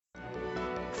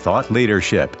thought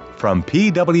leadership from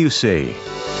PwC.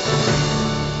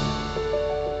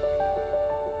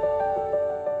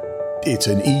 It's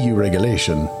an EU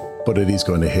regulation, but it is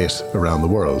going to hit around the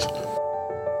world.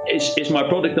 Is my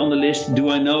product on the list? Do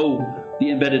I know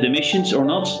the embedded emissions or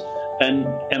not? And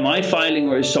am I filing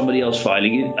or is somebody else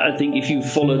filing? I think if you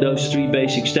follow those three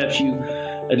basic steps, you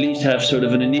at least have sort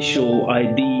of an initial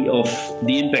idea of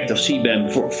the impact of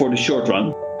CBAM for the short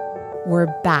run. We're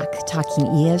back talking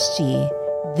ESG,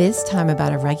 this time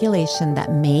about a regulation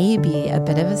that may be a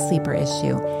bit of a sleeper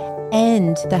issue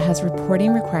and that has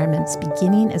reporting requirements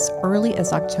beginning as early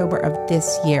as October of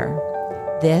this year.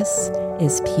 This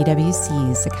is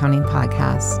PwC's Accounting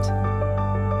Podcast.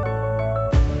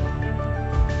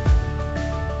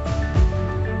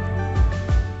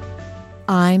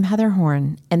 I'm Heather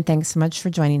Horn, and thanks so much for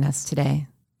joining us today.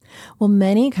 Well,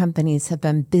 many companies have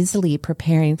been busily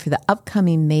preparing for the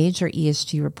upcoming major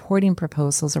ESG reporting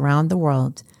proposals around the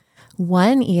world.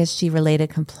 One ESG-related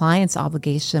compliance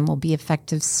obligation will be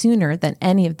effective sooner than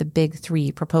any of the big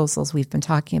three proposals we've been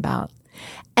talking about,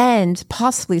 and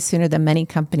possibly sooner than many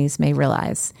companies may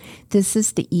realize. This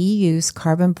is the EU's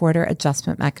Carbon Border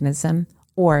Adjustment Mechanism,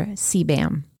 or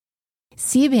CBAM.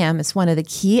 CBAM is one of the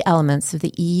key elements of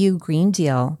the EU Green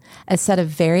Deal, a set of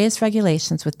various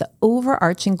regulations with the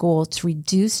overarching goal to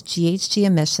reduce GHG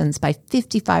emissions by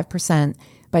 55%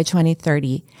 by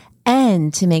 2030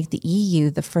 and to make the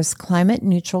EU the first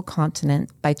climate-neutral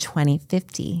continent by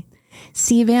 2050.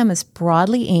 CBAM is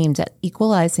broadly aimed at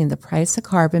equalizing the price of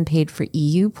carbon paid for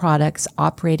EU products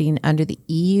operating under the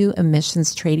EU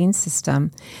emissions trading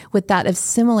system with that of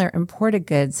similar imported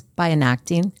goods by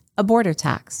enacting a border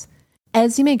tax.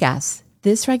 As you may guess,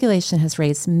 this regulation has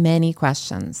raised many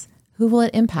questions. Who will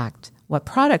it impact? What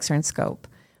products are in scope?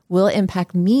 Will it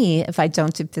impact me if I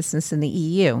don't do business in the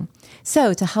EU?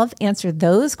 So to help answer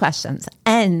those questions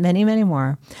and many, many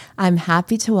more, I'm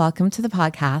happy to welcome to the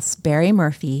podcast Barry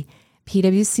Murphy,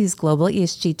 PwC's Global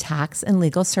ESG Tax and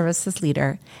Legal Services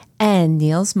Leader, and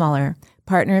Niels Muller,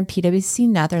 partner in PwC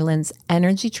Netherlands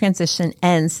Energy Transition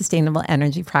and Sustainable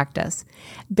Energy Practice.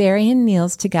 Barry and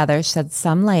Niels together shed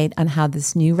some light on how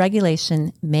this new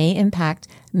regulation may impact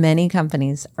many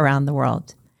companies around the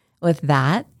world. With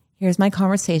that, here's my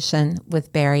conversation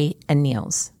with Barry and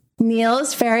Niels.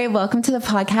 Niels, Barry, welcome to the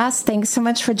podcast. Thanks so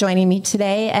much for joining me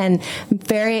today. And I'm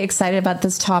very excited about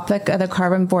this topic of the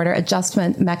Carbon Border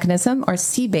Adjustment Mechanism, or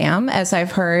CBAM, as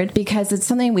I've heard, because it's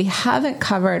something we haven't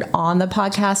covered on the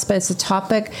podcast, but it's a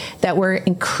topic that we're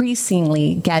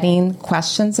increasingly getting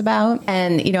questions about.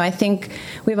 And, I think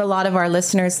we have a lot of our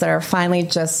listeners that are finally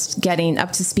just getting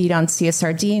up to speed on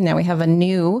CSRD. Now we have a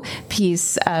new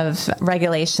piece of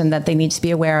regulation that they need to be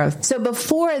aware of. So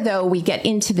before, though, we get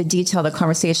into the detail of the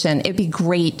conversation, it'd be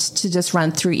great to just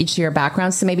run through each of your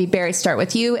backgrounds. So maybe Barry, start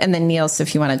with you, and then Niels,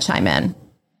 if you want to chime in.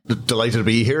 Delighted to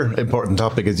be here. Important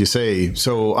topic, as you say.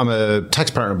 So I'm a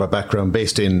tax partner by background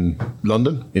based in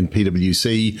London in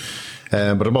PwC,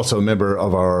 but I'm also a member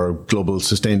of our global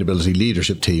sustainability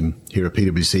leadership team here at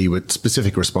PwC with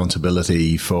specific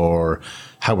responsibility for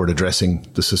how we're addressing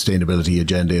the sustainability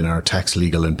agenda in our tax,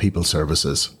 legal and people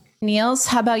services. Niels,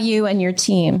 how about you and your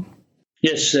team?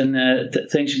 Yes, and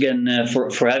thanks again for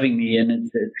having me, and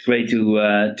it's great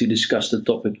to discuss the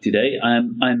topic today.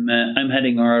 I'm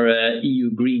heading our EU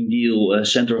Green Deal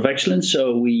Center of Excellence,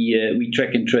 so we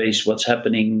track and trace what's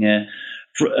happening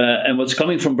and what's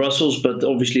coming from Brussels, but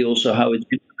obviously also how it's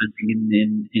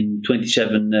implementing in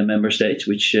 27 member states,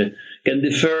 which can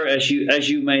differ as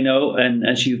you may know, and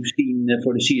as you've seen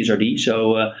for the CSRD.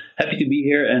 So happy to be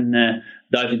here and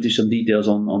dive into some details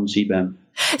on CBAM.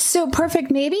 So perfect.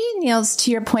 Maybe, Niels,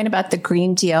 to your point about the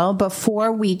Green Deal,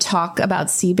 before we talk about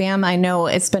CBAM, I know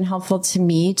it's been helpful to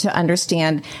me to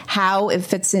understand how it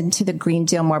fits into the Green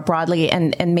Deal more broadly.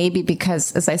 And maybe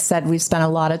because, as I said, we've spent a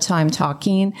lot of time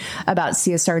talking about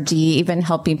CSRD, even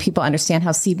helping people understand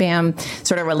how CBAM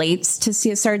sort of relates to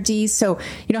CSRD. So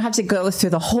you don't have to go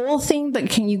through the whole thing, but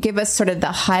can you give us sort of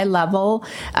the high level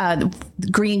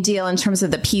Green Deal in terms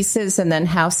of the pieces and then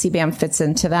how CBAM fits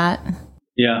into that?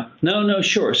 Yeah, no,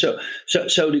 sure. So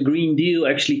the Green Deal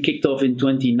actually kicked off in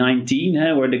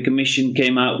 2019, where the Commission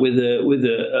came out with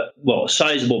a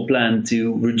sizable plan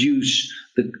to reduce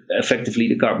effectively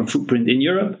the carbon footprint in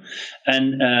Europe,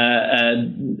 and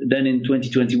then in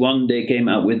 2021 they came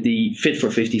out with the Fit for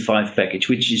 55 package,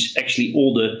 which is actually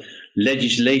all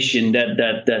legislation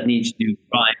that needs to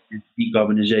drive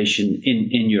decarbonization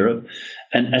in Europe.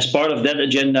 And as part of that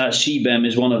agenda, CBAM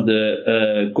is one of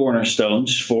the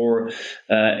cornerstones for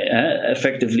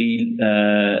effectively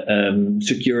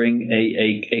securing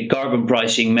a carbon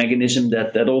pricing mechanism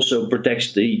that also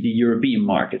protects the European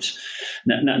markets.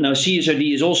 Now,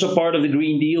 CSRD is also part of the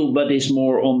Green Deal, but is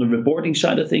more on the reporting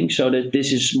side of things, so that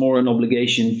this is more an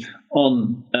obligation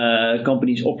on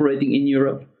companies operating in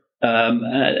Europe.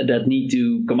 That need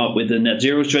to come up with a net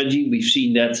zero strategy. We've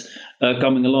seen that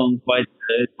coming along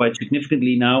quite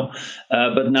significantly now.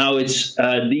 But now these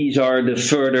are the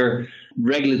further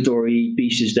regulatory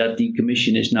pieces that the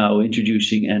Commission is now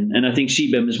introducing. And I think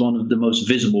CBAM is one of the most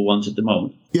visible ones at the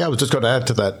moment. Yeah, I was just going to add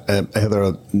to that,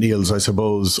 Heather, Niels, I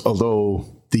suppose, although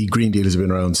the Green Deal has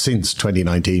been around since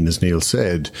 2019, as Niels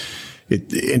said,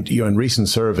 in recent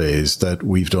surveys that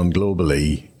we've done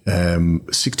globally,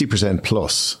 60%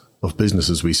 plus of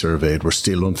businesses we surveyed were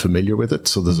still unfamiliar with it.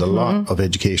 So there's a lot of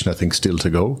education, I think, still to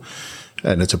go.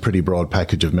 And it's a pretty broad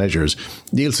package of measures.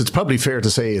 Niels, it's probably fair to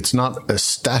say it's not a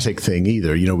static thing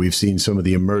either. You know, we've seen some of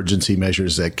the emergency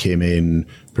measures that came in,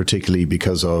 particularly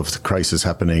because of the crisis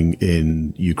happening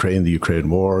in Ukraine, the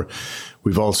Ukraine war.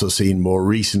 We've also seen more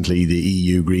recently the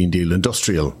EU Green Deal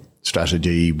industrial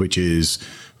strategy, which is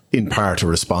in part a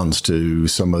response to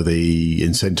some of the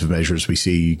incentive measures we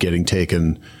see getting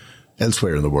taken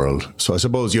elsewhere in the world. So I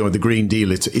suppose, the Green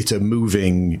Deal, it's a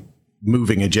moving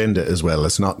agenda as well.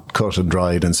 It's not cut and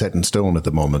dried and set in stone at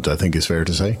the moment, I think is fair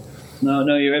to say.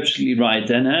 No, you're absolutely right.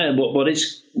 And what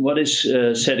is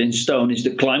set in stone is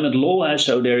the climate law.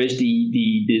 So there is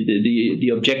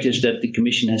the objectives that the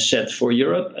Commission has set for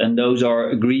Europe, and those are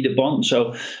agreed upon.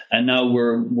 So, and now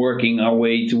we're working our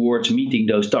way towards meeting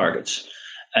those targets.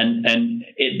 And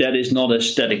that is not a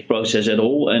static process at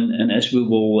all. And as we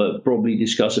will probably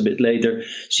discuss a bit later,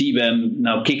 CBAM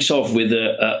now kicks off with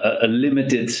a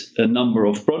limited number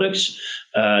of products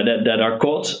that are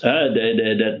caught,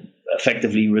 that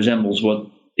effectively resembles what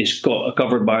is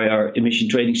covered by our emission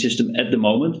trading system at the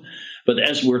moment. But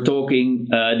as we're talking,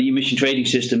 the emission trading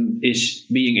system is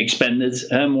being expanded.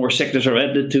 More sectors are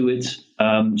added to it.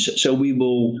 So we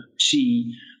will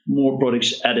see more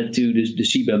products added to the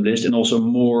CBAM list, and also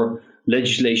more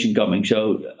legislation coming.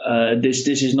 So this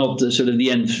is not sort of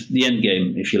the end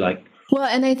game, if you like. Well,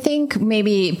 and I think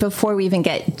maybe before we even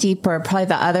get deeper, probably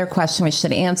the other question we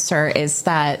should answer is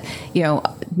that,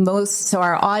 so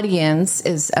our audience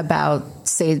is about,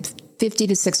 say, 50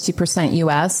 to 60%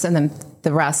 US, and then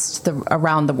the rest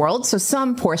around the world. So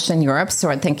some portion Europe. So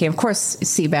we're thinking, of course,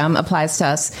 CBAM applies to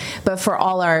us. But for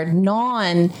all our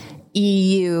non-EU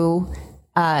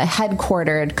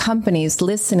headquartered companies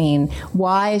listening,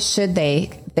 why should they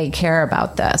care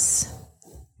about this?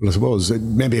 Well, I suppose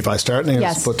maybe if I start, Niels,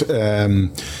 yes. But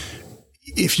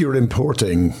if you're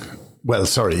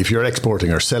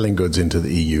exporting or selling goods into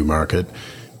the EU market,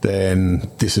 then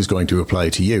this is going to apply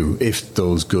to you if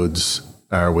those goods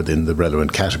are within the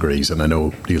relevant categories. And I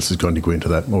know Niels is going to go into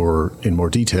that in more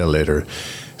detail later.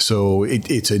 So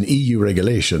it's an EU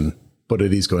regulation, but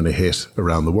it is going to hit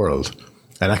around the world.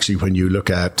 And actually, when you look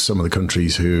at some of the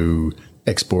countries who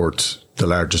export the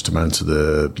largest amounts of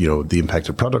the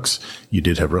impacted products, you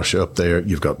did have Russia up there.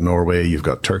 You've got Norway, you've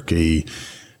got Turkey,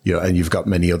 and you've got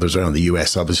many others around. The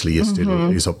US obviously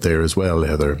is up there as well,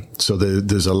 Heather. So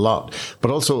there's a lot,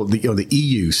 but also the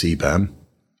EU CBAM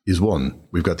is one.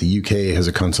 We've got the UK has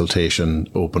a consultation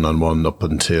open on one up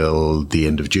until the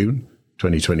end of June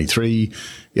 2023.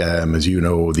 As you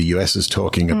know, the US is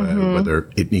talking about whether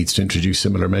it needs to introduce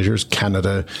similar measures.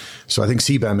 Canada. So I think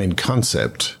CBAM in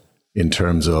concept, in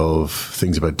terms of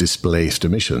things about displaced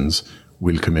emissions,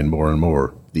 will come in more and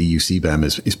more. The EU CBAM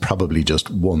is probably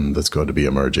just one that's going to be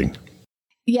emerging.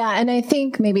 Yeah, and I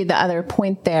think maybe the other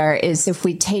point there is if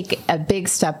we take a big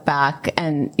step back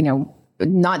and,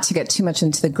 not to get too much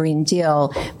into the Green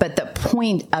Deal, but the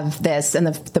point of this and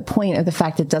the point of the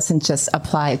fact it doesn't just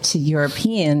apply to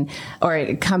European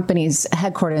or companies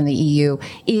headquartered in the EU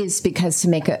is because to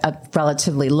make a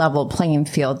relatively level playing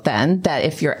field, then that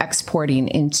if you're exporting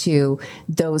into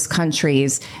those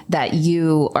countries, that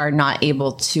you are not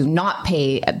able to not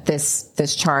pay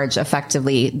this charge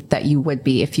effectively that you would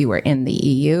be if you were in the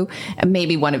EU. And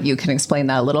maybe one of you can explain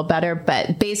that a little better,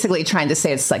 but basically trying to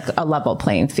say it's like a level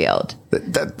playing field.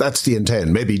 That's the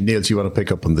intent. Maybe, Niels, you want to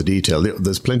pick up on the detail.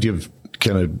 There's plenty of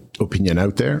kind of opinion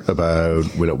out there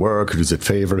about will it work, who does it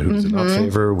favour, who does it not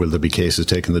favour, will there be cases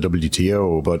taking the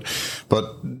WTO?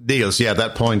 But Niels,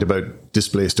 that point about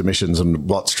displaced emissions and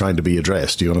what's trying to be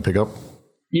addressed, do you want to pick up?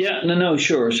 Yeah, no,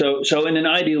 sure. So in an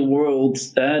ideal world,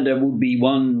 there would be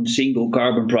one single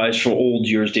carbon price for all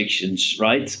jurisdictions,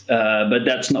 right? But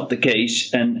that's not the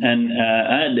case, and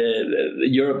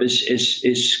Europe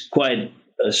is quite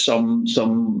some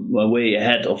way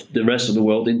ahead of the rest of the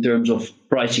world in terms of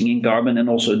pricing in carbon, and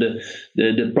also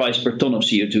the price per ton of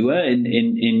CO2.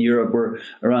 In Europe, we're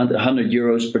around 100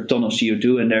 euros per ton of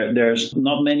CO2, and there's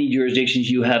not many jurisdictions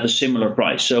you have a similar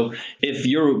price. So if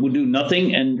Europe would do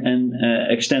nothing and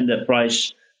extend that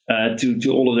price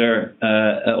to all of their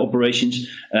operations,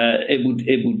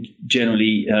 it would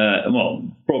generally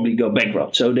probably go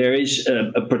bankrupt. So there is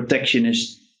a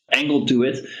protectionist angle to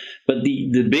it. But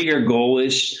the bigger goal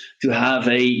is to have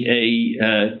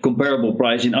a comparable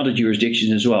price in other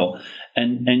jurisdictions as well.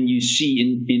 And you see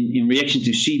in reaction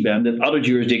to CBAM that other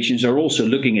jurisdictions are also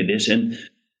looking at this and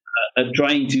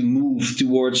trying to move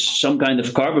towards some kind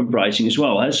of carbon pricing as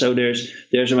well. So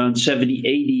there's around 70,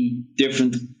 80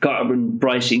 different carbon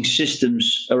pricing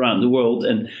systems around the world.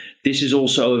 And this is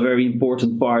also a very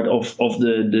important part of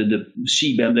the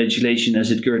CBAM legislation as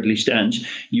it currently stands.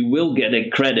 You will get a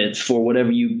credit for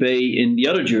whatever you pay in the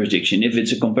other jurisdiction if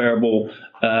it's a comparable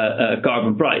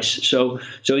carbon price. So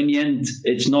in the end,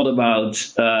 it's not about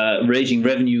raising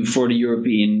revenue for the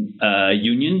European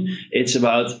Union. It's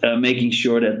about making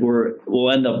sure that we'll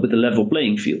end up with a level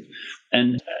playing field.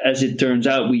 And as it turns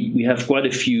out, we have quite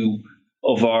a few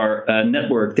of our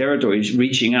network territories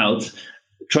reaching out,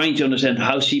 trying to understand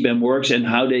how CBAM works and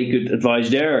how they could advise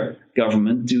their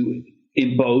government to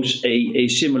impose a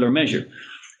similar measure.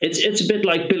 It's a bit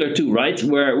like Pillar 2, right?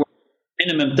 Where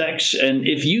minimum tax, and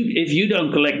if you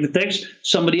don't collect the tax,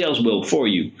 somebody else will for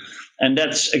you. And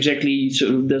that's exactly,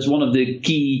 so that's one of the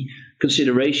key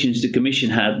considerations the Commission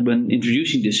had when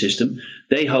introducing this system.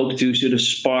 They hope to sort of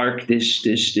spark this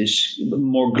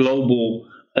more global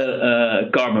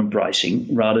carbon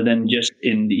pricing rather than just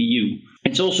in the EU.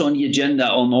 It's also on the agenda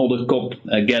on all the COP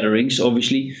gatherings,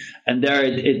 obviously, and there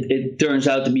it turns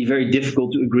out to be very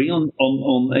difficult to agree on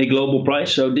a global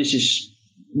price. So this is,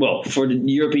 well, for the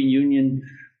European Union,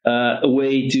 a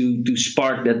way to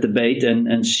spark that debate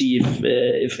and see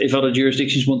if other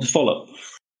jurisdictions want to follow.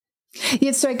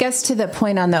 Yeah, so I guess to the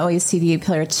point on the OECD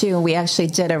Pillar 2, we actually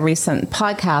did a recent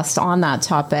podcast on that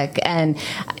topic, and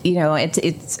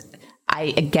it's.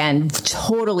 I, again,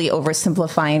 totally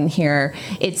oversimplifying here.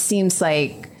 It seems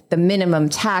like the minimum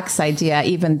tax idea,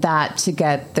 even that to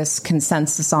get this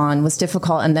consensus on was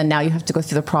difficult. And then now you have to go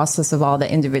through the process of all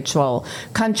the individual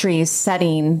countries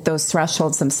setting those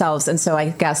thresholds themselves. And so I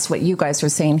guess what you guys were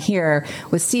saying here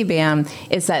with CBAM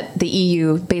is that the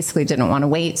EU basically didn't want to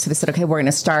wait. So they said, okay, we're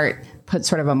going to put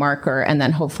sort of a marker, and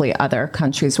then hopefully other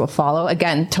countries will follow.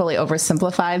 Again, totally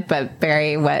oversimplified, but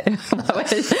Barry, what was...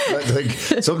 I think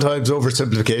sometimes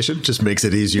oversimplification just makes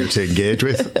it easier to engage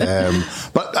with.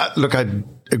 But look, I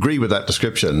agree with that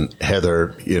description,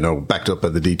 Heather, backed up by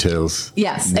the details.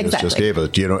 Yes, exactly. Just gave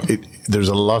it. There's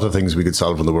a lot of things we could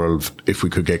solve in the world if we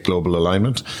could get global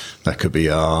alignment. That could be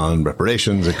on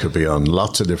reparations. It could be on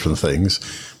lots of different things.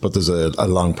 But there's a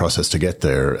long process to get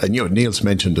there. And, Niels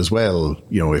mentioned as well,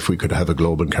 if we could have a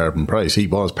global carbon price. He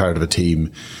was part of a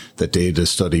team that did a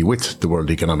study with the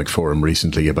World Economic Forum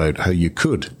recently about how you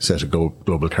could set a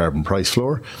global carbon price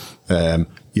floor.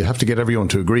 You have to get everyone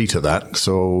to agree to that.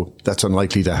 So that's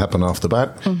unlikely to happen off the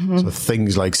bat. Mm-hmm. So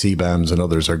things like CBAMs and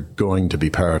others are going to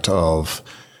be part of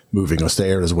moving us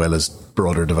there, as well as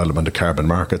broader development of carbon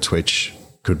markets, which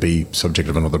could be subject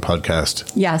of another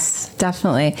podcast. Yes,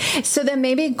 definitely. So then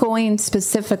maybe going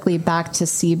specifically back to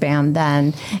CBAM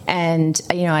then, and,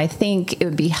 I think it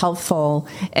would be helpful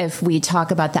if we talk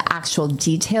about the actual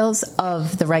details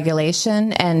of the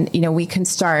regulation, and, we can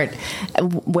start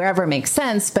wherever it makes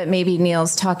sense, but maybe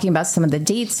Niels talking about some of the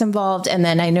dates involved. And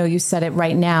then I know you said it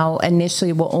right now,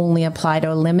 initially will only apply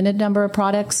to a limited number of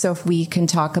products. So if we can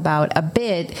talk about a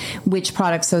bit which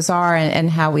products those are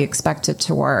and how we expect it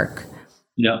to work.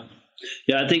 Yeah.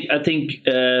 I think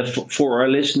for our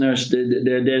listeners,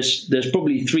 there's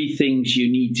probably three things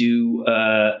you need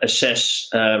to assess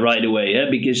right away,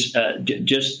 because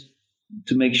just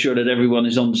to make sure that everyone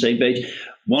is on the same page,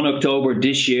 1 October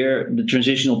this year, the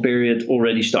transitional period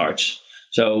already starts.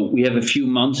 So we have a few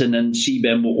months, and then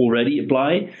CBAM will already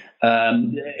apply.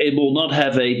 It will not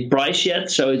have a price yet,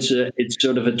 so it's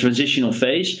sort of a transitional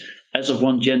phase. As of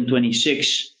 1 Jan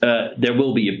 26, there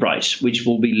will be a price, which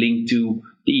will be linked to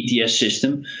the ETS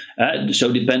system.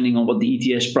 So depending on what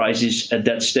the ETS price is at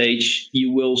that stage,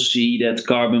 you will see that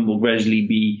carbon will gradually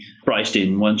be priced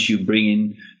in once you bring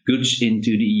in goods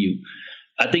into the EU.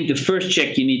 I think the first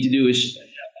check you need to do is,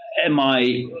 am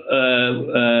I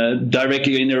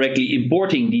directly or indirectly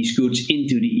importing these goods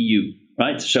into the EU?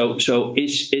 right? So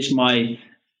is my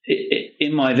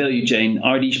in my value chain,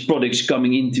 are these products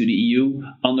coming into the EU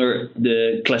under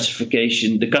the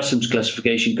classification, the customs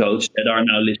classification codes that are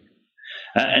now listed?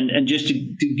 And just to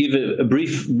give a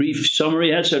brief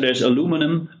summary, so there's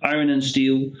aluminum, iron and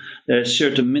steel, there's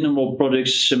certain mineral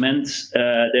products, cement,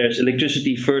 there's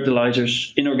electricity,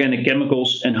 fertilizers, inorganic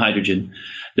chemicals, and hydrogen.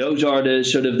 Those are the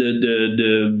sort of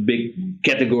the big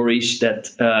categories that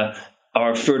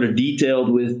are further detailed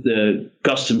with the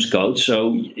customs code.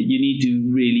 So you need to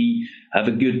really have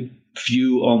a good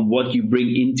view on what you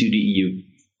bring into the EU.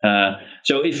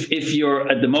 So if you're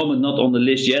at the moment not on the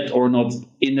list yet, or not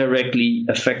indirectly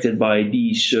affected by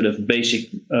these sort of basic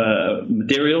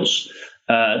materials,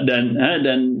 then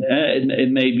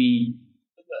it may be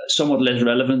somewhat less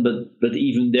relevant. But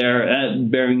even there,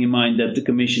 bearing in mind that the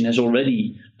Commission has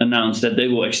already announced that they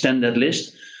will extend that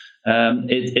list,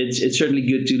 it's certainly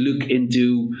good to look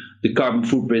into the carbon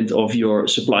footprint of your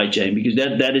supply chain, because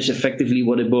that is effectively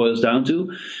what it boils down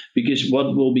to. Because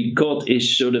what will be caught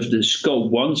is sort of the scope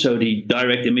 1, so the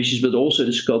direct emissions, but also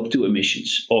the scope 2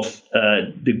 emissions of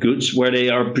the goods where they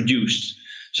are produced.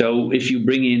 So if you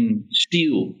bring in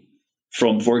steel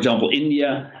from, for example,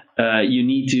 India, you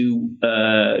need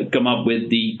to come up with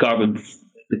the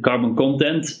carbon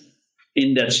content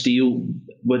in that steel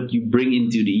what you bring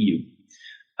into the EU.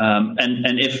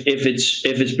 And if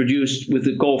it's produced with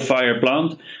a coal-fired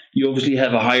plant, you obviously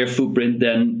have a higher footprint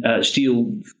than steel,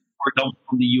 for example,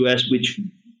 from the US, which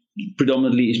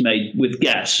predominantly is made with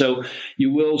gas. So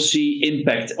you will see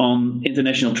impact on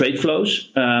international trade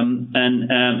flows, and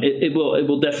it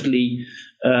will definitely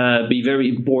be very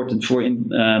important for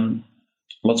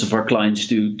lots of our clients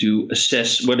to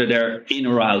assess whether they're in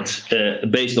or out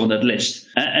based on that list.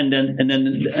 And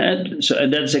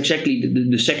that's exactly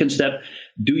the second step.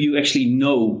 Do you actually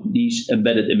know these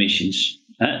embedded emissions?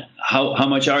 How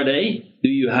much are they? Do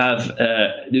you have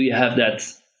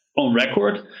that on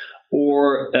record?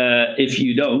 Or if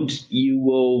you don't, you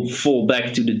will fall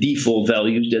back to the default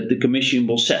values that the Commission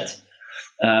will set.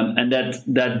 And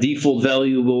that default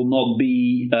value will not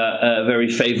be a very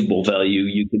favorable value,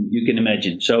 you can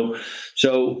imagine. So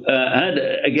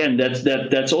again,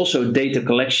 that's also a data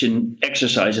collection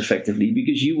exercise effectively,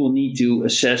 because you will need to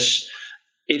assess,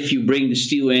 if you bring the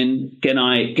steel in, can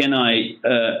I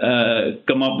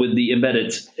come up with the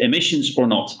embedded emissions or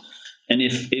not? And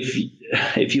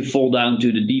if you fall down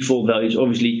to the default values,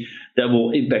 obviously that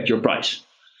will impact your price.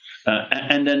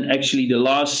 And then actually the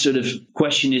last sort of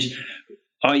question is,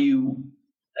 are you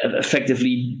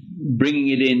effectively bringing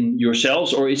it in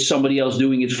yourselves, or is somebody else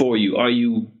doing it for you? Are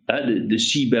you the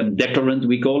CBAM declarant,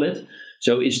 we call it?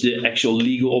 So is the actual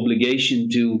legal obligation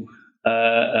to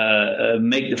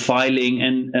make the filing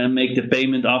and make the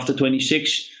payment after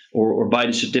 26, or buy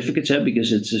the certificates,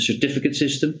 because it's a certificate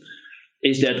system?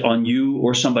 Is that on you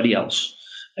or somebody else?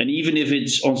 And even if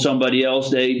it's on somebody else,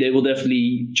 they will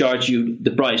definitely charge you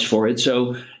the price for it.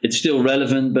 So it's still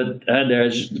relevant, but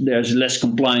there's less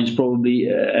compliance probably,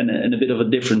 and a bit of a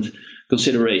different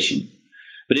consideration.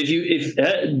 But if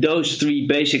those three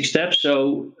basic steps,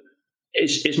 so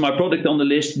is my product on the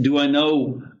list? Do I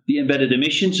know the embedded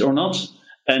emissions or not?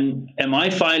 And am I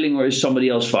filing, or is somebody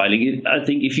else filing? I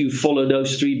think if you follow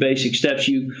those three basic steps,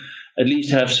 you at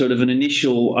least have sort of an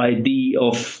initial idea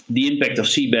of the impact of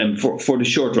CBAM for the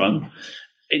short run.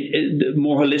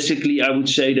 More holistically, I would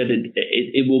say that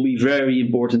it will be very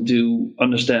important to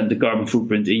understand the carbon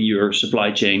footprint in your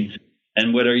supply chain,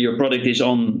 and whether your product is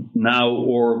on now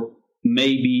or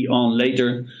maybe on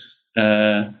later.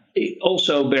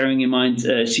 Also bearing in mind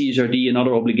CSRD and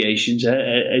other obligations,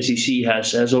 SEC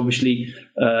has obviously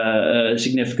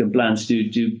significant plans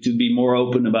to be more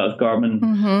open about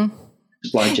carbon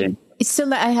supply chain. So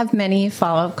I have many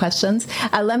follow-up questions.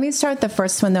 Let me start the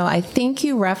first one, though. I think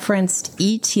you referenced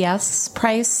ETS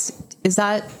price. Is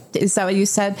that what you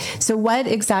said? So what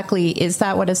exactly is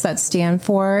that? What does that stand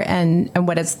for? And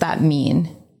what does that mean?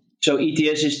 So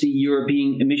ETS is the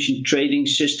European Emission Trading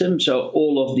System. So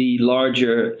all of the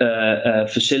larger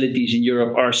facilities in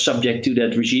Europe are subject to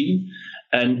that regime.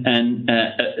 And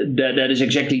that is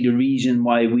exactly the reason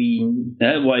why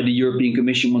why the European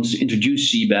Commission wants to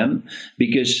introduce CBAM,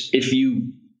 because if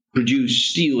you produce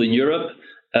steel in Europe,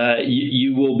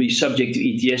 you will be subject to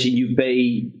ETS, and you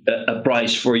pay a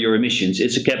price for your emissions.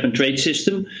 It's a cap and trade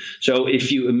system. So if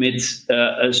you emit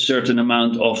a certain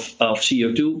amount of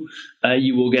CO2,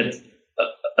 you will get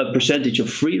a percentage of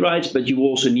free rights, but you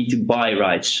also need to buy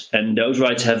rights, and those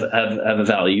rights have a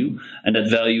value, and that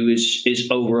value is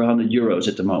over 100 euros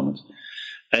at the moment.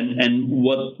 And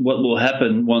what will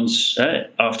happen once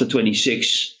after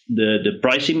 26 the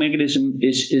pricing mechanism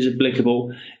is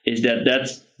applicable is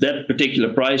that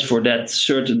particular price for that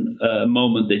certain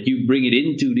moment that you bring it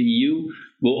into the EU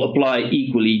will apply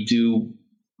equally to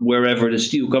wherever the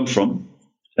steel comes from.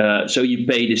 So you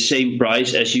pay the same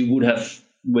price as you would have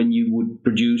when you would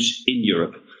produce in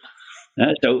Europe.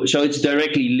 So it's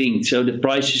directly linked. So the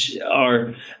prices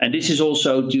are, and this is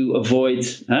also to avoid.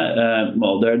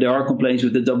 There are complaints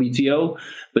with the WTO,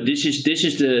 but this is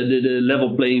the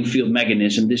level playing field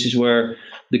mechanism. This is where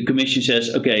the Commission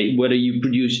says, okay, whether you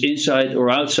produce inside or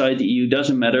outside the EU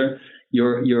doesn't matter.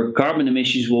 Your carbon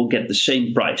emissions will get the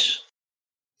same price.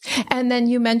 And then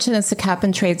you mentioned it's a cap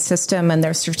and trade system and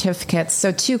their certificates.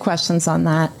 So 2 questions on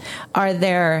that. Are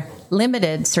there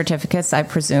limited certificates? I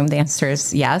presume the answer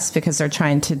is yes, because they're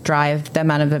trying to drive the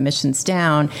amount of emissions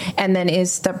down. And then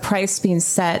is the price being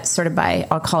set sort of by,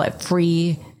 I'll call it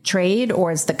free trade,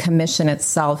 or is the Commission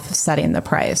itself setting the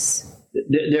price?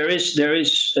 There is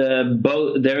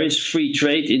both. There is free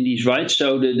trade in these rights,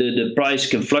 so the price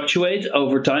can fluctuate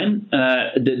over time.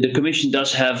 The Commission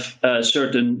does have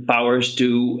certain powers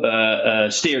to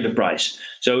steer the price.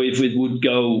 So if it would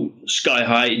go sky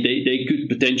high, they could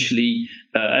potentially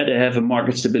they have a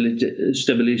market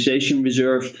stabilization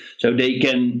reserve, so they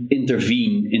can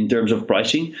intervene in terms of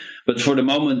pricing. But for the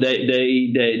moment,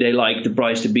 they like the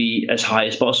price to be as high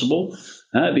as possible.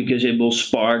 Because it will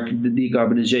spark the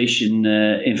decarbonization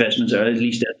investments, or at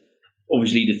least that's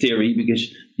obviously the theory,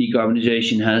 because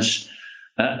decarbonization has,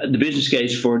 the business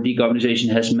case for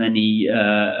decarbonization has many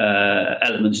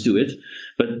elements to it.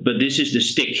 But this is the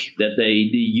stick that they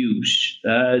use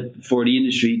for the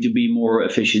industry to be more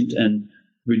efficient and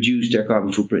reduce their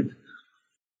carbon footprint.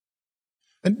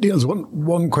 And Niels,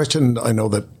 one question I know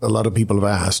that a lot of people have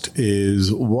asked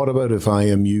is, what about if I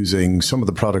am using some of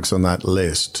the products on that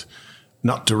list,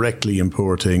 not directly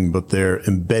importing, but they're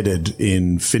embedded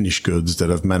in finished goods that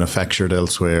I've manufactured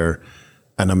elsewhere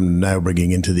and I'm now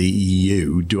bringing into the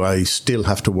EU? Do I still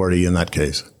have to worry in that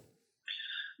case?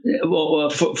 Well,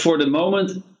 for the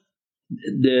moment,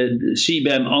 the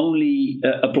CBAM only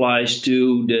applies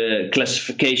to the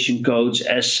classification codes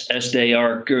as they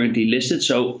are currently listed.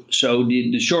 So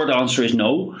the short answer is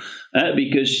no,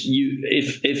 because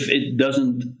if it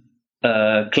doesn't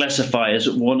classify as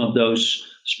one of those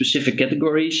specific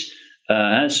categories,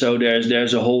 so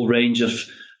there's a whole range of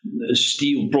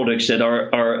steel products that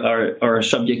are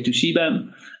subject to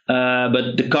CBAM,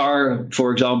 but the car,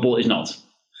 for example, is not.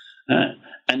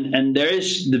 And there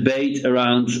is debate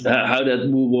around how that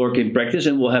will work in practice,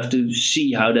 and we'll have to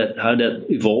see how that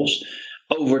evolves.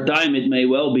 Over time, it may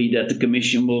well be that the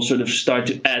Commission will sort of start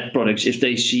to add products if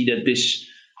they see that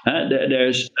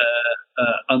there's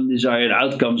undesired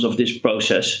outcomes of this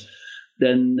process.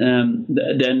 Then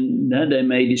they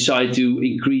may decide to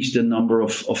increase the number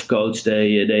of codes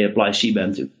they apply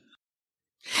CBAM to.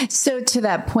 So to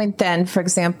that point then, for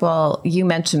example, you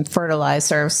mentioned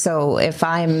fertilizer. So if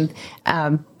I'm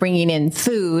bringing in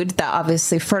food, that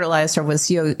obviously fertilizer was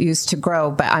used to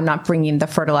grow, but I'm not bringing the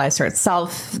fertilizer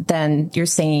itself, then you're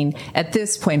saying at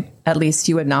this point, at least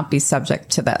you would not be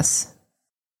subject to this.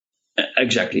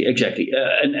 Exactly.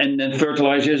 And then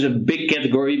fertilizer is a big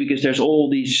category because there's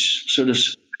all these sort of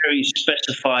very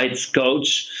specified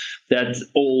codes that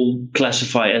all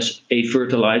classify as a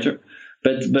fertilizer.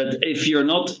 But if you're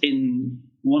not in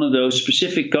one of those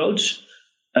specific codes,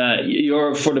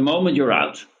 for the moment you're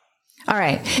out. All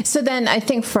right. So then I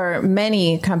think for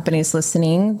many companies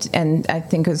listening, and I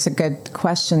think it's a good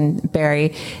question,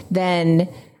 Barry, then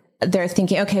they're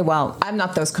thinking, okay, well, I'm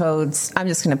not those codes. I'm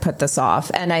just going to put this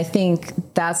off. And I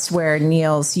think that's where,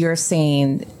 Niels, you're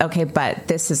saying, okay, but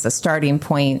this is the starting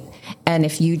point. And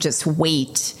if you just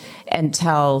wait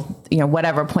until,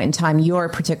 whatever point in time your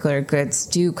particular goods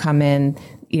do come in,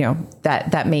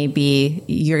 that may be,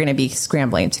 you're going to be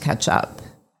scrambling to catch up.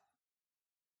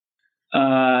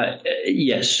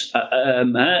 Yes.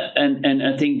 And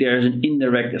I think there's an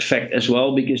indirect effect as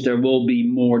well, because there will be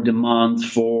more demand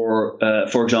for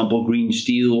example, green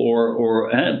steel or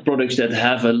products that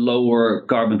have a lower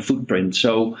carbon footprint.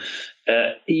 So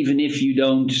even if you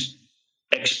don't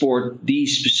export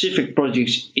these specific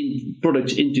products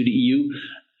into the EU,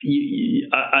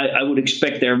 I would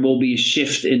expect there will be a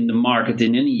shift in the market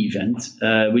in any event,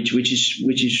 which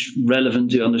is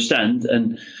relevant to understand.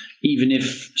 And even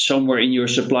if somewhere in your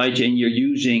supply chain you're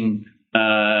using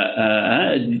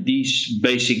these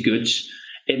basic goods,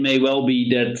 it may well be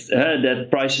that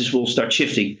prices will start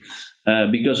shifting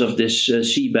because of this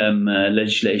CBAM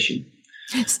legislation.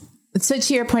 So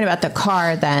to your point about the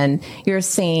car, then you're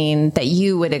saying that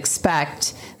you would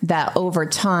expect that over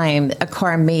time, a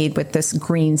car made with this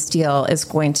green steel is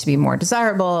going to be more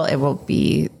desirable. It will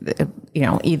be,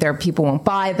 either people won't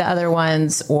buy the other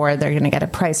ones or they're going to get a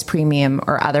price premium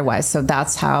or otherwise. So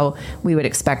that's how we would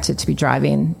expect it to be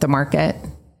driving the market.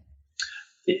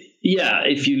 Yeah,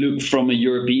 if you look from a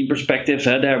European perspective,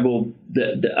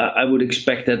 I would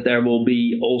expect that there will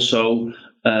be also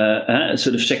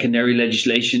sort of secondary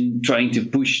legislation trying to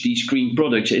push these green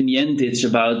products. In the end, it's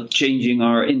about changing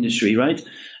our industry, right?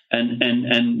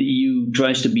 And the EU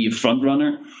tries to be a front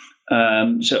runner.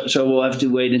 So we'll have to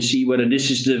wait and see whether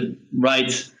this is the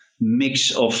right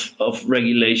mix of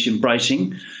regulation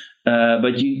pricing.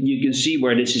 But you can see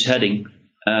where this is heading.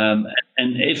 And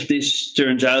if this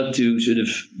turns out to sort of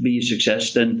be a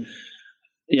success, then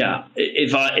yeah,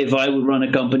 if I would run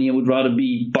a company, I would rather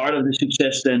be part of the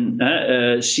success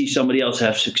than see somebody else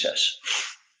have success.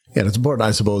 Yeah, it's important,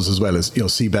 I suppose, as well as,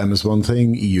 CBAM is one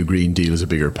thing, EU Green Deal is a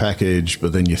bigger package,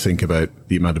 but then you think about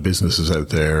the amount of businesses out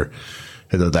there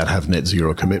that have net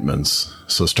zero commitments,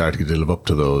 so starting to live up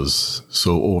to those.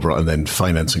 So overall, and then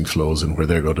financing flows and where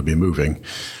they're going to be moving.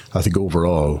 I think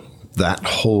overall, that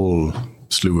whole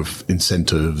slew of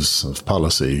incentives, of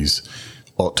policies,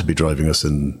 ought to be driving us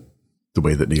in the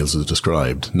way that Niels has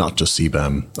described, not just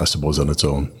CBAM, I suppose, on its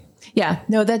own. Yeah,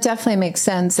 no, that definitely makes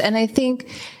sense. And I think,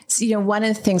 one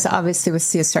of the things, obviously, with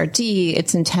CSRD,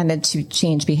 it's intended to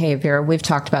change behavior. We've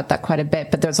talked about that quite a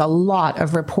bit, but there's a lot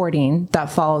of reporting that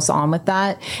follows on with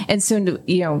that. And so,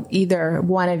 either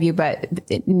one of you, but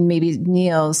maybe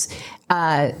Niels,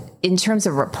 in terms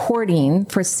of reporting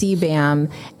for CBAM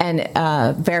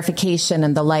and verification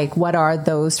and the like, what are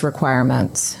those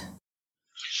requirements?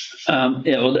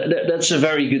 That's a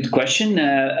very good question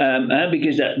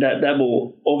because that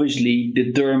will obviously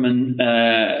determine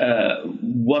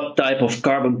what type of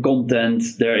carbon content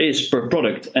there is per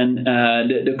product. And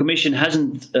the Commission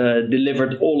hasn't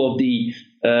delivered all of the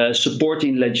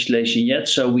supporting legislation yet,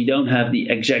 so we don't have the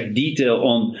exact detail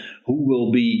on who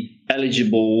will be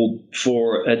eligible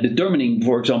for determining,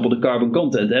 for example, the carbon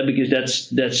content, because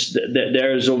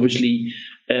there is obviously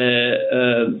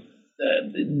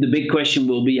the big question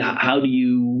will be, how do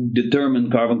you determine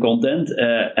carbon content?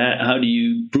 How do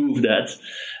you prove that?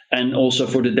 And also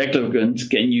for the declarant,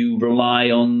 can you rely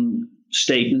on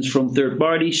statements from third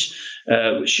parties?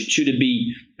 Should it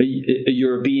be a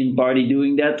European party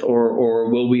doing that,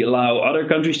 or will we allow other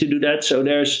countries to do that? So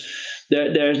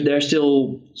they're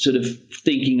still sort of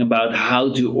thinking about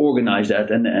how to organize that,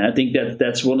 and I think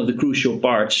that's one of the crucial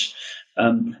parts.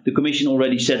 The Commission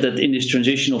already said that in this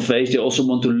transitional phase, they also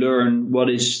want to learn what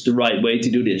is the right way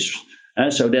to do this.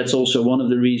 So that's also one of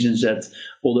the reasons that,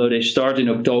 although they start in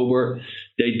October,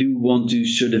 they do want to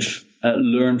sort of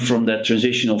learn from that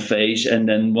transitional phase. And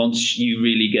then once you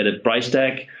really get a price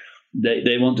tag,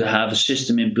 they want to have a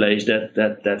system in place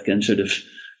that can sort of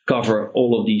cover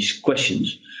all of these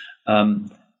questions.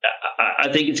 I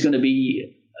think it's going to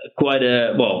be quite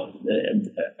a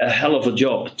hell of a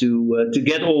job to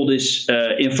get all this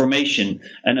information,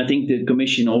 and I think the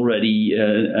Commission already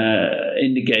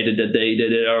indicated that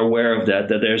they are aware of that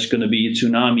there's going to be a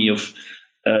tsunami of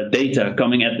data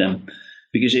coming at them,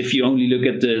 because if you only look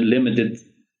at the limited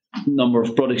number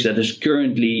of products that is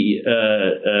currently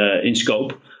in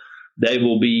scope, they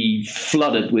will be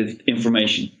flooded with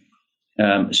information.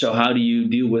 So how do you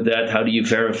deal with that? How do you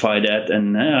verify that?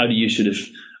 And how do you sort of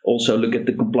also look at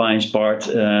the compliance part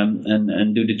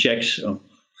and do the checks? So,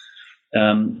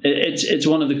 it's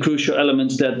one of the crucial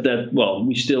elements that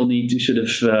we still need to sort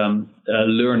of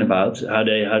learn about how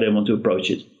they want to approach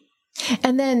it.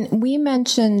 And then we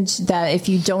mentioned that if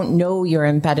you don't know your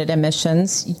embedded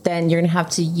emissions, then you're going to have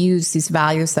to use these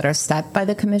values that are set by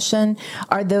the Commission.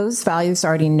 Are those values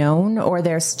already known, or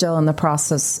they're still in the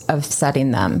process of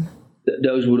setting them?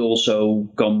 Those would also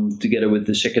come together with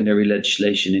the secondary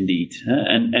legislation, indeed,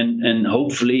 and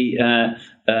hopefully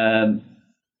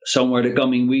somewhere the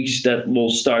coming weeks that will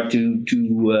start to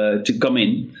come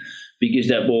in, because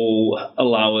that will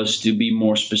allow us to be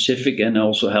more specific and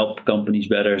also help companies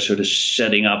better sort of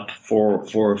setting up for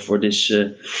this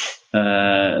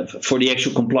for the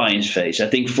actual compliance phase. I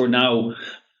think for now,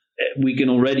 we can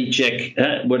already check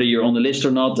whether you're on the list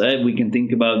or not. We can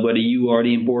think about whether you are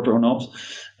the importer or not.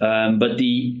 But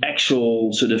the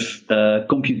actual sort of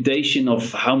computation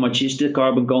of how much is the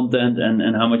carbon content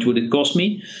and how much would it cost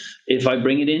me if I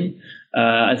bring it in,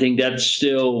 I think that's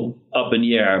still up in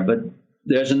the air. But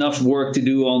there's enough work to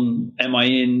do on am I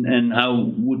in and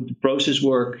how would the process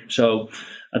work. So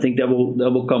I think that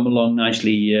will come along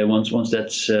nicely once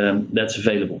that's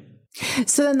available.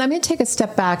 So then let me take a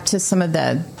step back to some of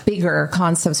the bigger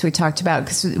concepts we talked about,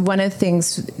 because one of the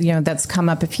things, that's come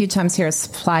up a few times here is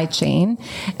supply chain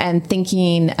and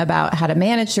thinking about how to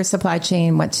manage your supply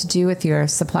chain, what to do with your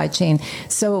supply chain.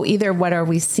 So either what are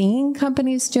we seeing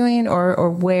companies doing, or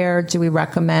where do we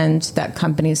recommend that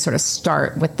companies sort of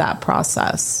start with that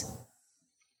process?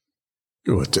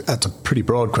 Oh, that's a pretty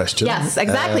broad question. Yes,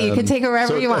 exactly. You can take it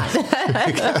wherever you want. But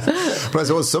I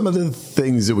suppose some of the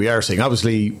things that we are seeing,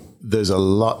 obviously, there's a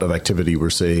lot of activity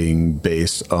we're seeing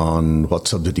based on what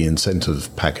subsidy incentive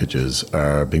packages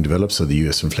are being developed. So the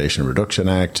US Inflation Reduction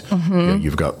Act,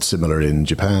 you've got similar in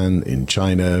Japan, in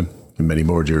China, in many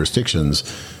more jurisdictions.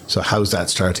 So how's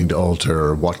that starting to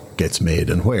alter what gets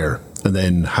made and where? And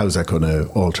then how's that going to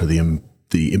alter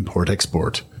the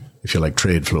import-export, if you like,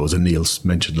 trade flows? And Niels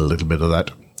mentioned a little bit of that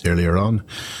earlier on.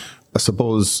 I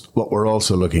suppose what we're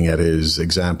also looking at is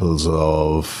examples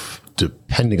of,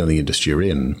 depending on the industry you're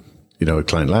in, a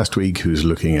client last week who's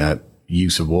looking at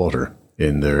use of water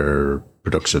in their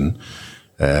production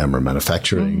or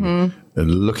manufacturing,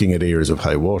 and looking at areas of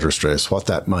high water stress, what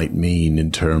that might mean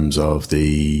in terms of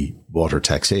the water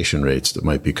taxation rates that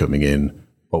might be coming in.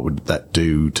 What would that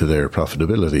do to their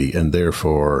profitability? And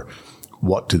therefore,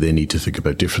 what do they need to think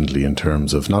about differently in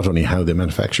terms of not only how they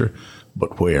manufacture,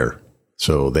 but where?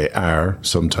 So they are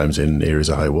sometimes in areas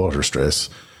of high water stress.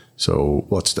 So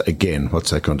what's that going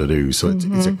to do? So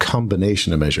it's a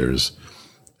combination of measures.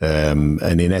 And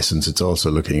in essence, it's also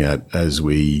looking at, as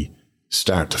we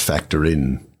start to factor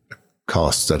in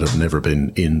costs that have never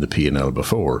been in the P&L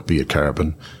before, be it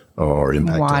carbon or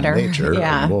impact water, on nature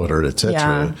or water, etc.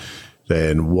 Yeah.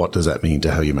 Then what does that mean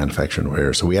to how you manufacture and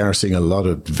where? So we are seeing a lot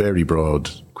of very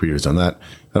broad queries on that,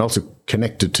 and also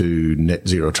connected to net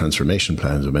zero transformation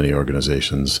plans of many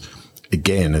organizations.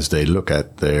 Again, as they look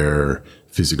at their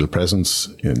physical presence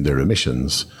and their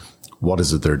emissions, what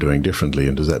is it they're doing differently?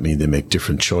 And does that mean they make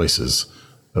different choices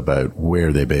about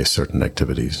where they base certain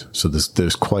activities? So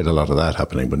there's quite a lot of that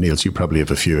happening. But Niels, you probably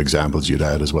have a few examples you'd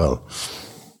add as well.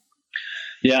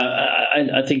 Yeah,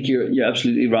 I think you're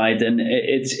absolutely right, and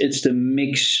it's the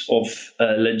mix of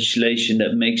legislation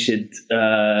that makes it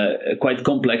quite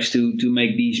complex to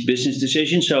make these business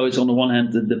decisions. So it's on the one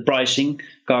hand the pricing,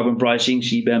 carbon pricing,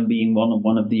 CBAM being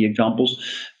one of the examples,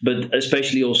 but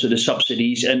especially also the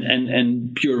subsidies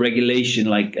and pure regulation.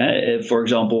 Like for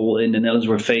example, in the Netherlands,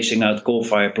 we're phasing out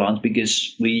coal-fired plants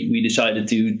because we decided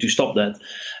to stop that,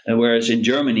 whereas in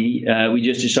Germany we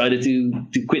just decided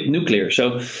to quit nuclear.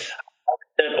 So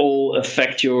that all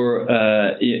affect your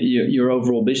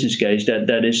overall business case.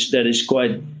 That is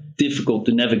quite difficult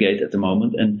to navigate at the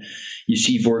moment. And you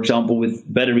see, for example, with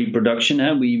battery production,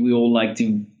 we all like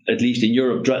to, at least in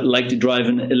Europe, like to drive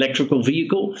an electrical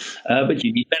vehicle, but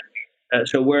you need batteries.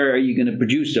 So where are you going to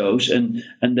produce those? And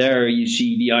there you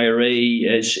see the IRA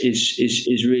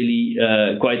is really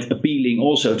quite appealing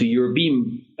also to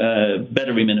European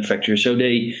battery manufacturers. So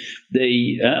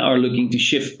they are looking to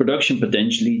shift production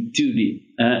potentially to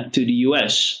the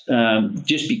US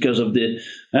just because of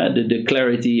the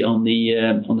clarity on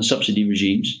the subsidy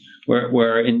regimes,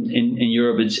 where in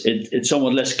Europe it's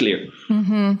somewhat less clear.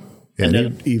 Mm-hmm.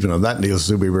 And even on that,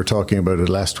 Niels, we were talking about it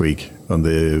last week on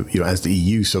the, as the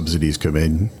EU subsidies come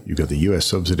in, you've got the US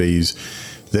subsidies,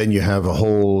 then you have a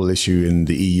whole issue in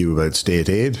the EU about state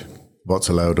aid, what's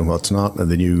allowed and what's not,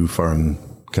 and the new foreign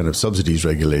kind of subsidies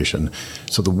regulation.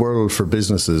 So the world for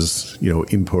businesses,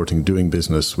 importing, doing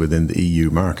business within the EU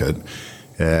market,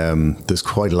 there's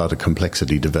quite a lot of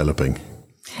complexity developing.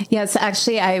 Yes,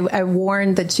 actually, I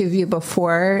warned the two of you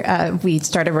before we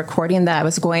started recording that I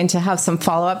was going to have some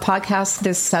follow-up podcasts.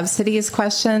 This subsidies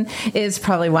question is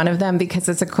probably one of them because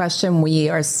it's a question we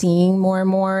are seeing more and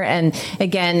more. And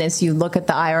again, as you look at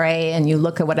the IRA and you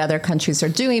look at what other countries are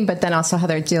doing, but then also how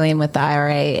they're dealing with the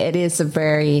IRA, it is a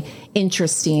very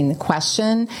interesting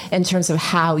question in terms of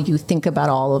how you think about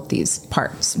all of these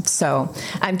parts. So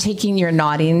I'm taking your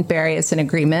nodding, Barry, as an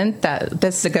agreement that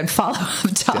this is a good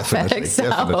follow-up topic.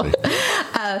 Definitely.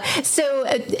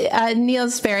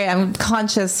 Niels, Barry, I'm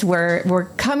conscious we're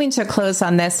coming to a close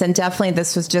on this, and definitely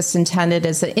this was just intended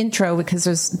as an intro because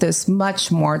there's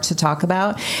much more to talk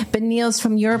about. But Niels,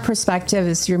 from your perspective,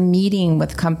 as you're meeting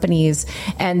with companies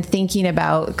and thinking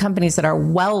about companies that are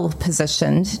well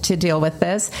positioned to deal with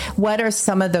this, what are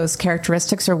some of those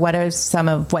characteristics, or what are some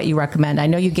of what you recommend? I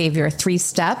know you gave your 3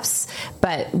 steps,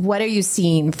 but what are you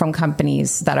seeing from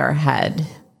companies that are ahead?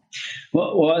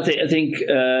 Well, I think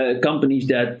companies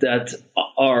that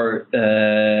are,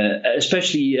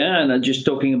 especially, and I'm just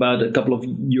talking about a couple of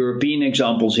European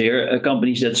examples here,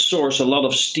 companies that source a lot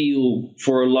of steel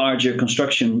for larger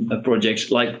construction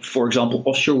projects, like, for example,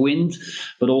 offshore wind,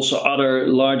 but also other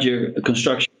larger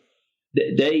construction.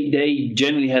 They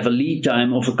generally have a lead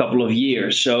time of a couple of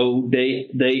years, so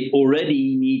they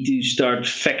already need to start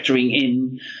factoring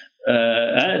in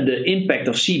the impact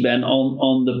of CBAM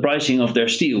on the pricing of their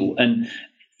steel. And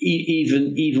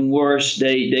even worse,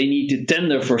 they need to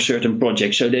tender for certain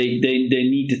projects, so they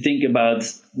need to think about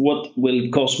what will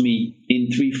it cost me in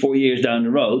 3-4 years down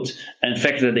the road and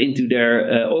factor that into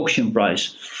their auction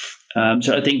price.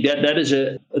 So I think that is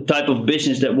a type of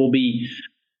business that will be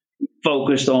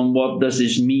focused on what does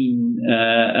this mean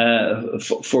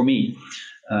for me.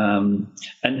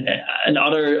 And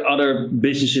other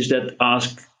businesses that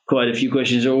ask quite a few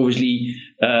questions are obviously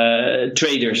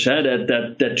traders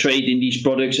that trade in these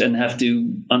products and have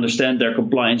to understand their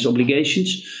compliance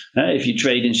obligations. If you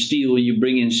trade in steel and you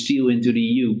bring in steel into the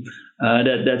EU,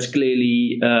 that's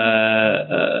clearly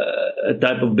a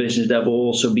type of business that will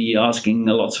also be asking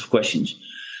lots of questions.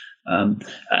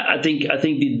 I think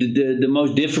the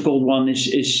most difficult one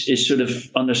is sort of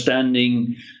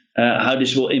understanding how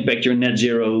this will impact your net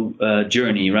zero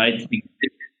journey, right?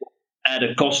 Add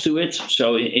a cost to it.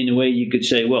 So in a way, you could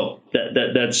say, well,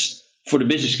 that's for the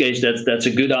business case, that's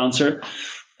a good answer.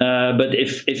 But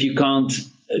if you can't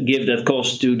give that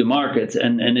cost to the market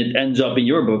and it ends up in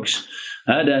your books,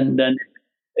 then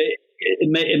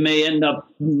it may end up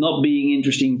not being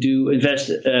interesting to invest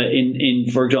in,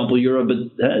 for example, Europe,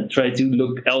 but try to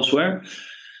look elsewhere.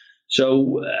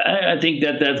 So I think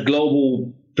that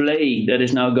global play that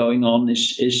is now going on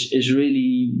is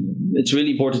really, it's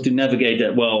really important to navigate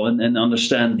that well and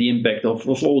understand the impact of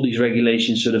all these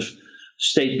regulations sort of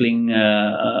stapling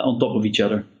on top of each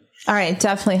other. All right,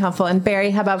 definitely helpful. And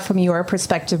Barry, how about from your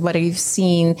perspective, what have you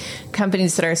seen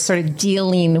companies that are sort of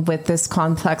dealing with this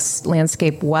complex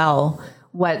landscape well?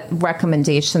 What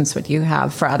recommendations would you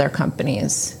have for other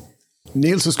companies?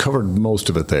 Niels has covered most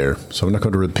of it there, so I'm not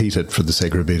going to repeat it for the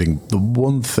sake of repeating. The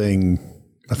one thing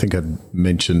I think I'd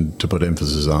mentioned to put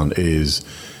emphasis on is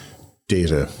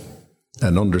data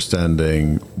and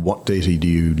understanding what data do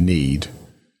you need,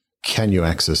 can you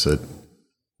access it,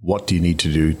 what do you need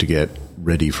to do to get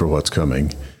ready for what's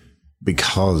coming,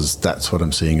 because that's what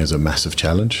I'm seeing as a massive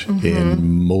challenge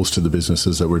in most of the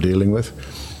businesses that we're dealing with.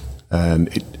 And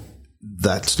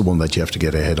that's the one that you have to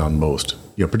get ahead on most.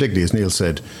 You know, particularly as Neil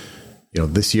said, you know,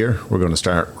 this year we're going to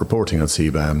start reporting on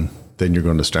CBAM. Then you're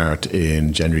going to start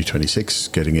in January 26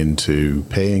 getting into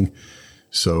paying.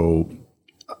 So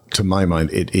to my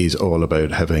mind, it is all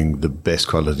about having the best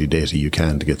quality data you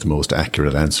can to get the most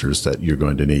accurate answers that you're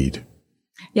going to need.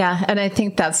 Yeah, and I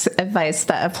think that's advice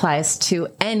that applies to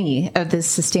any of the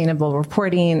sustainable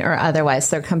reporting or otherwise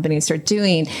their companies are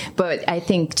doing. But I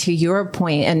think to your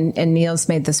point, and Niels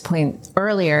made this point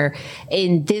earlier,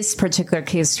 in this particular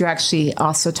case, you're actually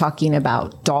also talking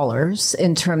about dollars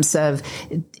in terms of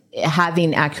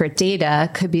having accurate data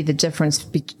could be the difference,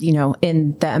 you know,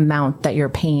 in the amount that you're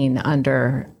paying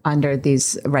under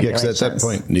these regulations. Yeah, because at that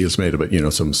point, Niels made about, you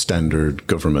know, some standard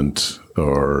government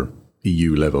or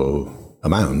EU level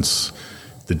amounts.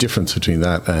 The difference between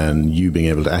that and you being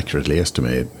able to accurately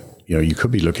estimate, you know, you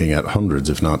could be looking at hundreds,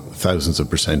 if not thousands of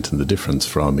 % in the difference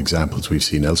from examples we've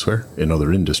seen elsewhere in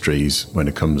other industries when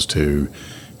it comes to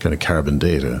kind of carbon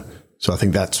data. So I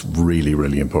think that's really,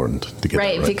 really important to get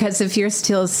right, because if your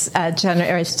steel's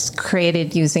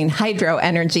created using hydro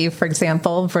energy, for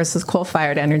example, versus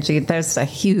coal-fired energy, there's a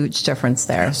huge difference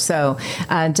there. So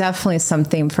definitely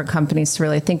something for companies to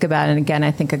really think about. And again, I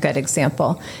think a good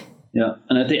example. Yeah,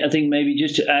 and I think maybe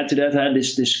just to add to that,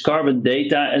 this carbon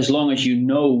data, as long as you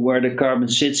know where the carbon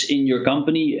sits in your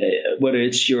company, whether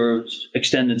it's your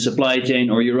extended supply chain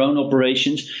or your own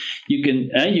operations, you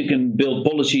can build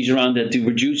policies around that to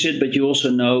reduce it, but you also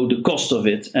know the cost of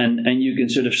it, and you can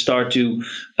sort of start to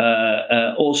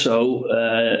also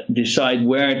decide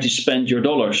where to spend your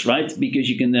dollars, right? Because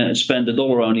you can spend the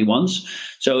dollar only once.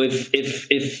 So if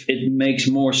it makes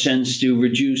more sense to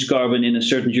reduce carbon in a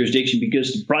certain jurisdiction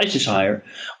because the price is higher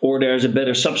or there's a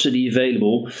better subsidy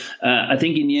available, I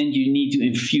think in the end you need to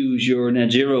infuse your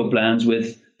net zero plans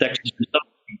with taxes and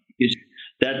subsidies,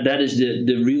 because that is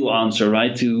the real answer,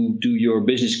 right, to your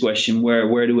business question: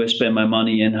 where do I spend my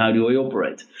money and how do I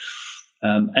operate?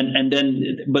 And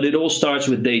then, but it all starts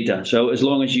with data. So as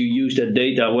long as you use that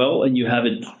data well and you have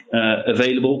it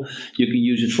available, you can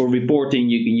use it for reporting,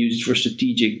 you can use it for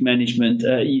strategic management,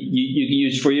 you can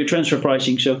use it for your transfer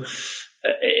pricing. So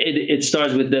it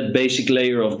starts with that basic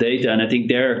layer of data, and I think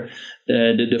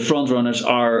the front runners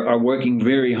are working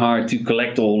very hard to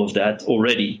collect all of that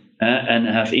already and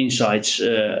have insights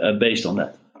based on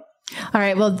that. All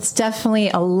right. Well, it's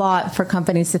definitely a lot for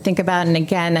companies to think about. And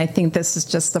again, I think this is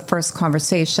just the first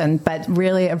conversation, but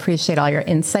really appreciate all your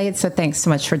insights. So thanks so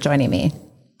much for joining me.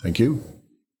 Thank you.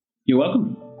 You're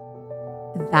welcome.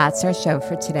 That's our show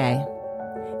for today.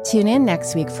 Tune in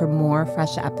next week for more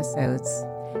fresh episodes.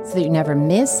 So that you never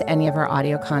miss any of our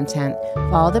audio content,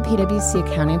 follow the PwC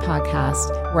Accounting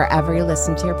Podcast wherever you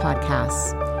listen to your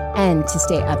podcasts. And to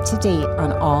stay up to date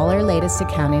on all our latest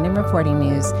accounting and reporting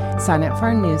news, sign up for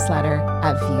our newsletter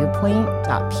at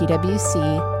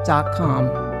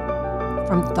viewpoint.pwc.com.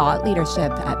 From Thought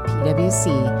Leadership at PwC,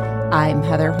 I'm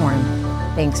Heather Horn.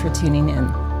 Thanks for tuning in.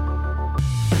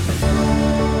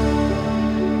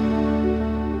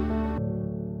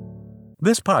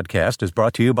 This podcast is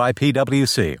brought to you by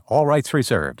PwC, all rights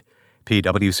reserved.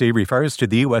 PwC refers to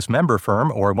the U.S. member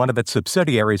firm or one of its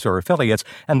subsidiaries or affiliates,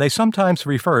 and they sometimes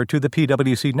refer to the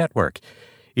PwC network.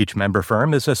 Each member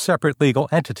firm is a separate legal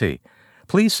entity.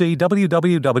 Please see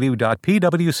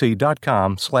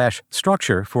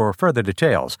www.pwc.com/structure for further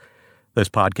details. This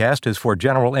podcast is for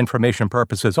general information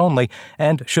purposes only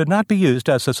and should not be used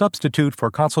as a substitute for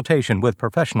consultation with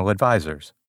professional advisors.